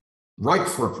land. Ripe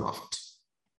for a profit.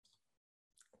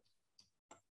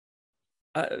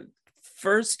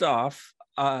 First off,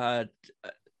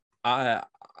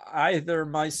 either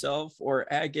myself or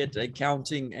Agate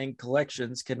Accounting and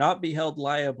Collections cannot be held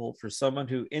liable for someone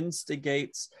who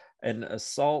instigates an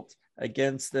assault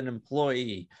against an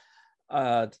employee.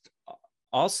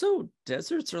 Also,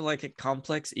 deserts are like a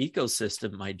complex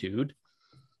ecosystem, my dude.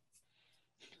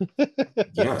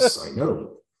 Yes, I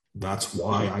know. That's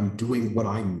why I'm doing what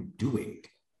I'm doing.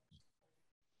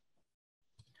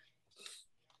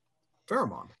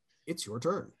 Pheromon, it's your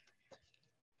turn.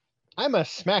 I'm a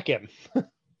smack him.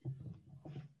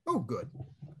 Oh, good.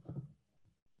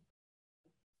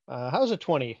 How's a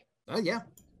 20? Yeah,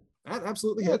 that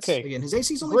absolutely hits. Okay. Again, his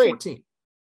AC is only 14.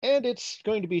 And it's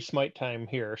going to be smite time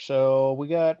here. So we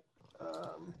got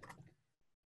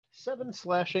 7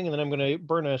 slashing, and then I'm going to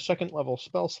burn a second level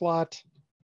spell slot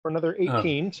for another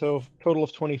 18, so total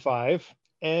of 25.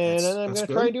 And then I'm going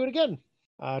to try and do it again.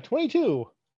 22.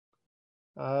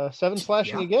 7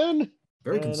 slashing again.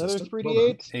 Very consistent. Another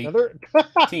 3d8. Another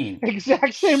 18.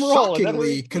 Exact same roll.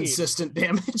 Shockingly consistent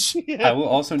damage. Yeah. I will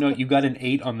also note you got an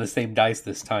 8 on the same dice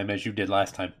this time as you did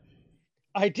last time.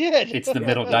 I did. It's the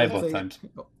middle die both times.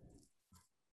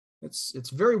 It's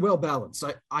very well balanced.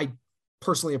 I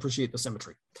personally appreciate the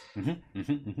symmetry.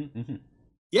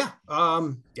 Yeah.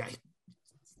 Yeah.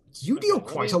 You deal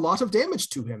quite a lot of damage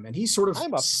to him, and he sort of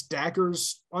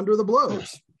staggers under the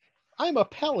blows. I'm a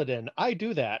paladin. I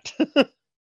do that.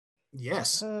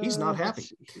 Yes, he's not happy.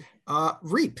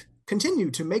 Reap,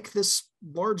 continue to make this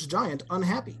large giant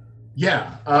unhappy.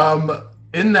 Yeah.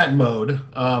 In that mode,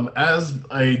 as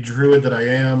a druid that I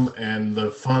am, and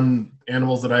the fun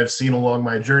animals that I've seen along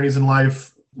my journeys in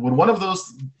life, would one of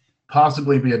those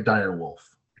possibly be a dire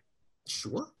wolf?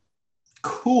 Sure.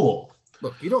 Cool.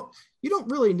 Look, you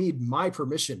don't really need my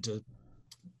permission to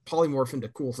polymorph into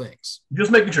cool things.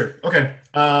 Just making sure. Okay.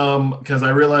 Because I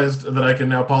realized that I can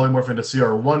now polymorph into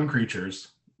CR1 creatures.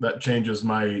 That changes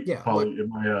my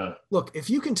look, if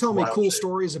you can tell me cool shape.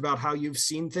 stories about how you've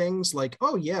seen things, like,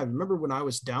 oh yeah, remember when I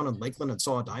was down in Lakeland and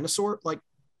saw a dinosaur? Like,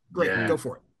 great, go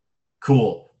for it.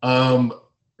 Cool.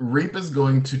 Reap is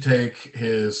going to take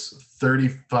his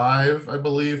 35, I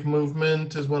believe,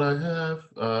 movement is what I have.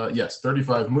 Yes,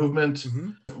 35 movement.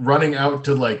 Running out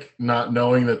to, like, not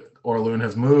knowing that Orlun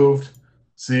has moved,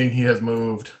 seeing he has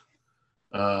moved.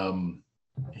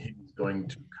 He's going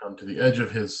to come to the edge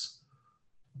of his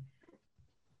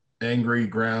angry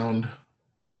ground,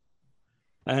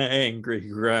 and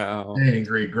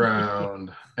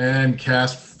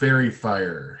cast Fairy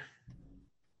Fire.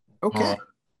 Okay. On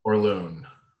Orlun.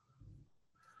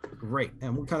 Great.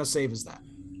 And what kind of save is that?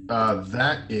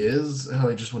 That is. Oh,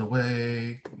 it just went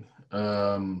away.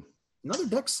 Another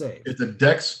Dex save. It's a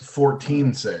Dex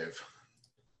 14 save.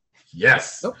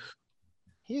 Yes. Nope.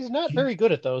 He's not very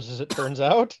good at those, as it turns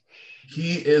out.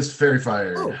 He is Fairy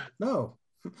Fired. Oh, no.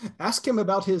 Ask him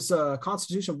about his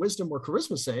Constitution, Wisdom, or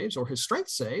Charisma saves, or his Strength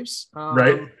saves.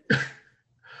 Right.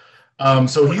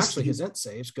 So he's actually his int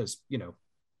saves, because,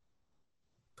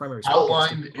 primary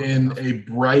outlined in a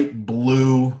bright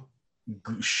blue,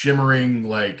 shimmering,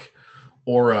 like,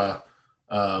 aura.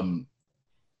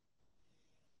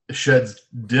 Sheds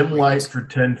dim light for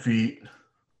 10 feet.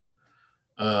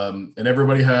 And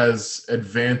everybody has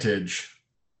advantage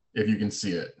if you can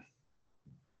see it.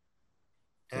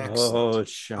 Excellent. Oh,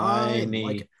 shiny.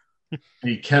 Like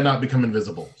He cannot become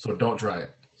invisible, so don't try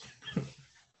it.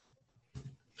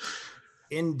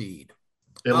 Indeed.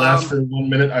 It lasts for 1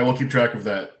 minute. I will keep track of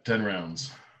that. 10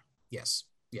 rounds. Yes.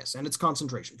 And it's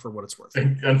concentration for what it's worth.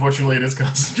 Unfortunately, it is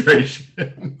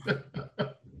concentration.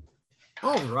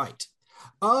 All right.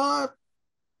 Tower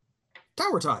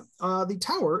time. The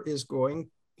tower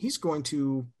he's going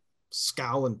to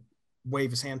scowl and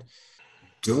wave his hand.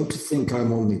 Don't think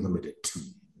I'm only limited to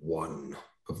one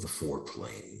of the 4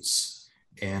 planes.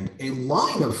 And a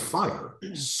line of fire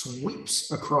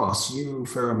sweeps across you,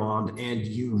 Pharamond, and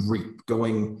you, Reap,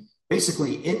 going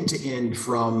basically end to end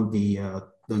from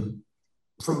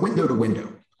from window to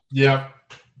window. Yeah.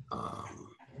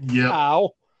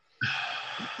 Ow.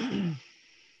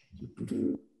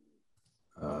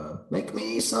 Make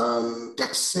me some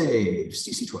Dex saves,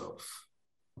 DC 12.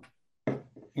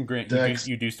 Grant,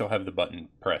 you do still have the button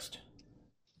pressed.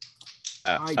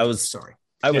 I was sorry.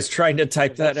 I was trying to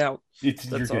type that out.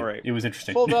 That's all right. It was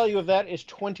interesting. Full value of that is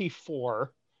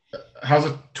 24. How's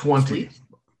it 20? Sweet.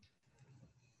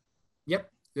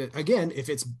 Yep. Again, if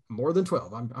it's more than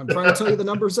 12, I'm trying to tell you the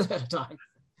numbers ahead of time.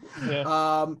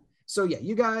 Yeah. So yeah,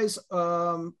 you guys,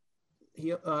 12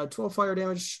 fire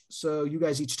damage. So you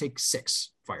guys each take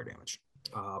 6 fire damage.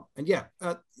 And yeah,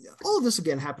 all of this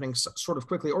again happening sort of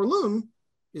quickly. Orlun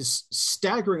is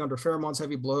staggering under Pharamond's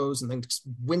heavy blows and then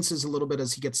winces a little bit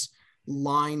as he gets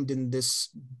lined in this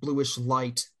bluish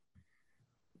light.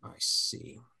 I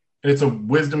see. It's a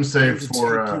wisdom save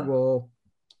for.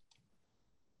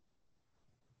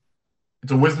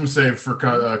 It's a wisdom save for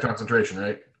concentration,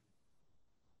 right?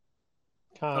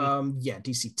 Yeah,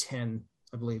 DC 10,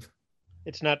 I believe.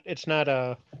 It's not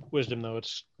a wisdom though.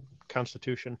 It's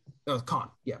Constitution. Oh, con.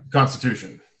 Yeah.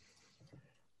 Constitution.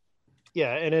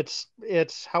 Yeah, and it's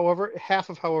half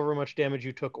of however much damage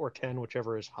you took, or 10,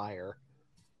 whichever is higher.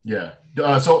 Yeah.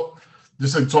 So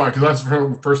just sorry, because that's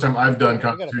the first time I've done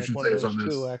Constitution saves on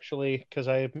this. Too, actually, because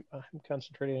I'm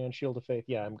concentrating on Shield of Faith.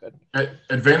 Yeah, I'm good.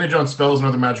 Advantage on spells and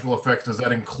other magical effects. Does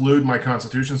that include my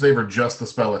Constitution save or just the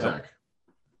spell attack?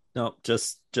 No,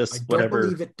 just I whatever. don't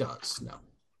believe it does. No.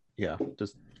 Yeah,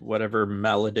 just whatever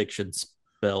malediction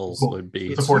spells would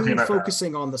be. It's 14 you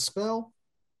focusing on the spell.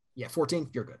 Yeah, 14.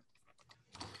 You're good.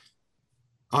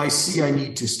 I see. I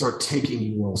need to start taking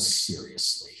you all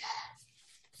seriously.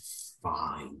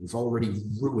 Fine. You've already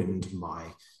ruined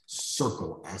my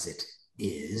circle as it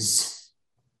is.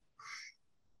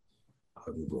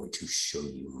 I'm going to show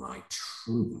you my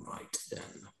true might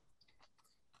then.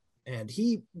 And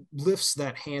he lifts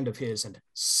that hand of his and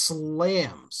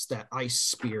slams that ice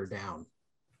spear down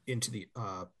into the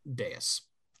dais.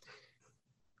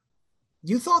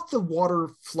 You thought the water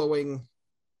flowing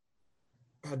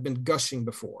had been gushing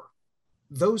before.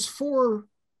 Those 4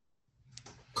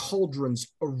 cauldrons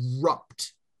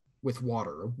erupt with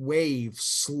water. A wave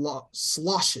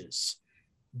sloshes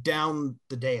down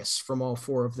the dais from all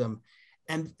 4 of them.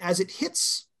 And as it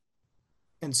hits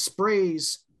and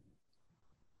sprays,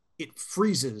 it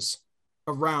freezes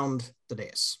around the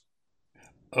dais.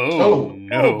 Oh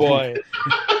no. Oh boy.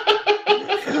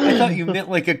 I thought you meant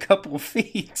like a couple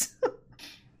feet.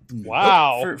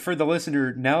 Wow. For the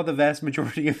listener, now the vast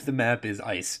majority of the map is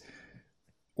ice.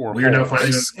 Or we are now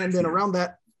fighting. And then around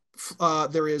that,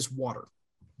 there is water.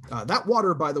 That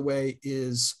water, by the way,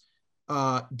 is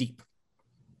deep.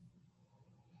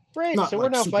 Great. Not So like we're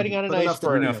now super fighting deep, on an but enough that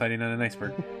We're iceberg. now fighting on an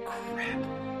iceberg. Crap.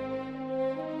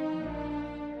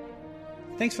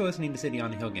 Thanks for listening to City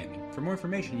on the Hill Gaming. For more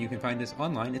information, you can find us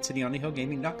online at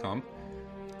cityonthehillgaming.com,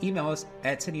 email us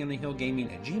at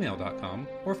cityonthehillgaming@gmail.com,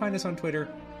 or find us on Twitter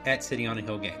at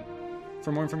cityonthehillgame.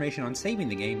 For more information on saving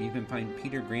the game, you can find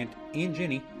Peter, Grant, and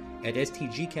Jenny at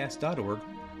stgcast.org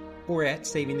or at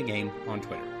Saving the Game on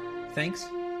Twitter. Thanks,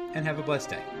 and have a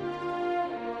blessed day.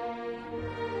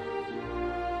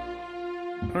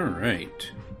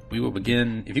 Alright, we will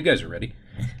begin, if you guys are ready,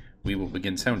 we will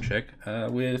begin sound check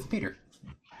with Peter.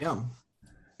 Yeah.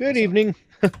 Good evening.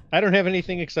 I don't have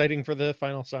anything exciting for the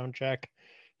final sound check.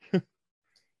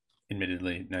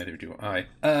 Admittedly, neither do I.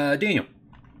 Daniel.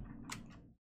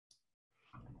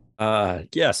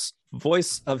 Yes.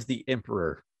 Voice of the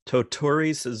Emperor.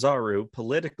 Totori Cesaru,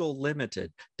 Political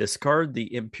Limited. Discard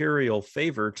the Imperial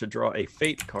Favor to draw a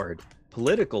Fate card.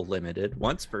 Political Limited.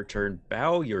 Once per turn,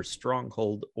 bow your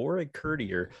Stronghold or a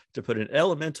Courtier to put an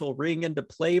elemental ring into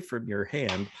play from your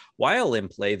hand. While in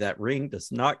play, that ring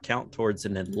does not count towards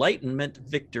an Enlightenment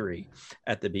victory.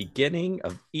 At the beginning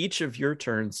of each of your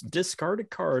turns, discard a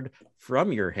card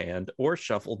from your hand or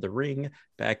shuffle the ring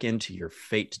back into your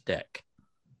Fate deck.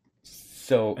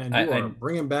 So And you are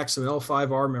bringing back some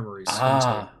L5R memories.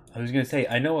 I was going to say,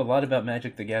 I know a lot about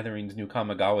Magic the Gathering's new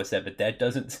Kamigawa set, but that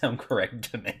doesn't sound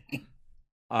correct to me.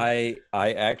 I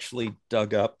actually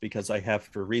dug up, because I have,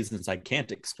 for reasons I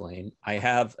can't explain, I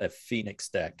have a Phoenix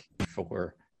deck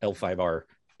for L5R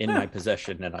in my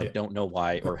possession, and I don't know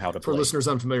why or how to play. For listeners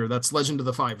unfamiliar, that's Legend of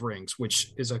the Five Rings,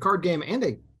 which is a card game and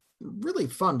a really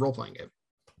fun role-playing game.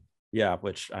 Yeah,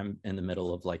 which I'm in the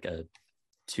middle of like a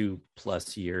 2+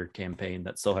 year campaign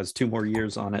that still has 2 more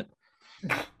years on it.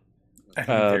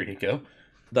 There you go.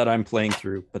 That I'm playing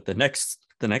through. But the next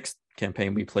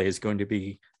campaign we play is going to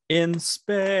be in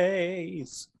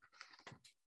space.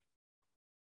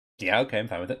 Yeah, okay, I'm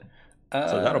fine with it.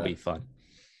 So that'll be fun.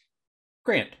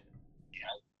 Grant.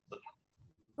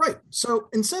 Right. So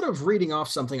instead of reading off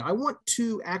something, I want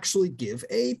to actually give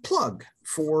a plug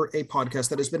for a podcast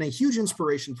that has been a huge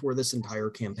inspiration for this entire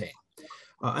campaign.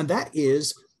 And that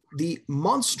is the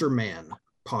Monster Man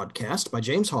podcast by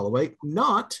James Holloway,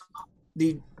 not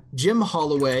the Jim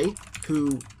Holloway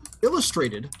who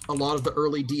illustrated a lot of the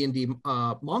early D&D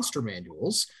monster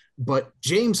manuals, but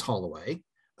James Holloway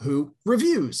who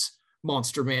reviews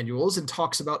monster manuals and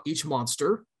talks about each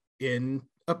monster in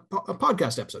a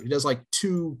podcast episode. He does like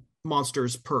 2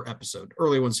 monsters per episode.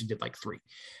 Early ones he did like 3.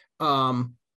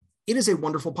 It is a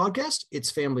wonderful podcast. It's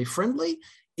family friendly.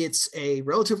 It's a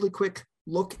relatively quick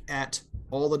look at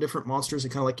all the different monsters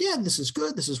and kind of like, yeah, this is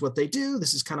good. This is what they do.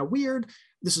 This is kind of weird.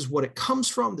 This is what it comes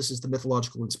from. This is the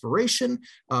mythological inspiration.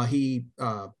 He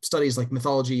studies like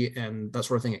mythology and that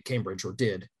sort of thing at Cambridge, or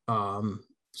did.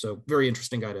 So very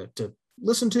interesting guy to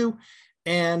listen to.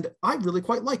 And I really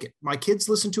quite like it. My kids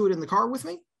listen to it in the car with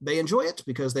me. They enjoy it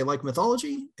because they like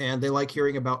mythology and they like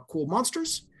hearing about cool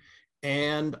monsters.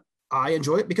 And I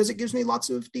enjoy it because it gives me lots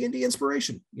of D&D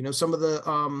inspiration. You know, some of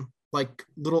the like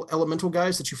little elemental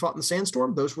guys that you fought in the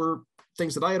sandstorm, those were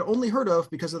things that I had only heard of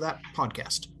because of that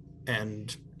podcast.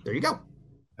 And there you go.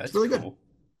 That's really cool.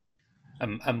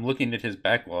 Good. I'm looking at his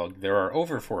backlog. There are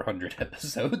over 400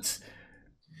 episodes.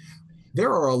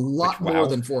 There are a lot more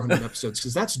than 400 episodes,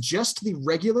 because that's just the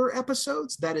regular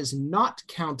episodes. That is not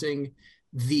counting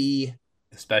the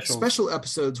special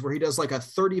episodes where he does like a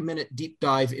 30-minute deep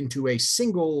dive into a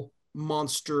single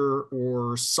monster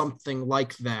or something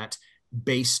like that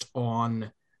based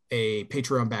on a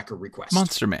Patreon backer request.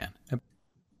 Monster Man.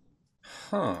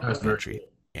 Huh. Entry.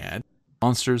 Yeah.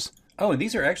 Monsters. Oh, and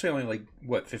these are actually only like,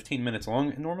 what, 15 minutes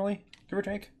long normally, give or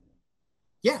take?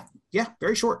 Yeah,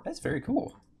 very short. That's very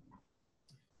cool.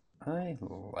 I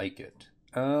like it.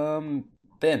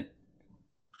 Ben.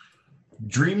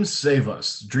 Dreams save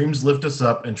us. Dreams lift us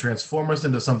up and transform us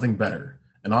into something better.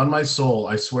 And on my soul,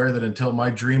 I swear that until my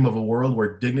dream of a world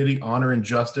where dignity, honor, and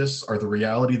justice are the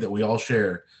reality that we all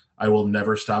share, I will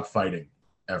never stop fighting.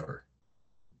 Ever.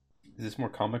 Is this more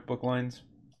comic book lines?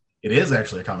 It is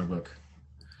actually a comic book.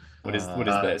 What is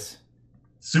this?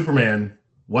 Superman,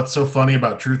 what's so funny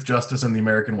about truth, justice, and the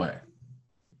American way?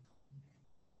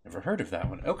 Never heard of that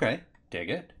one. Okay, dig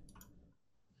it.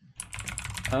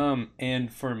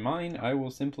 And for mine, I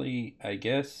will simply, I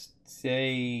guess,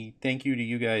 say thank you to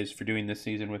you guys for doing this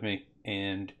season with me.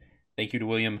 And thank you to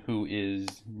William, who is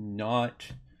not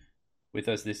with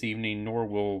us this evening, nor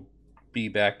will be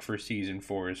back for season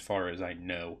 4 as far as I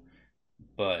know.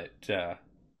 But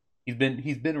he's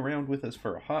been around with us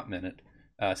for a hot minute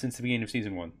since the beginning of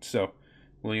season 1. So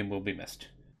William will be missed.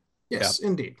 Yes,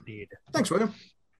 indeed. Thanks, William.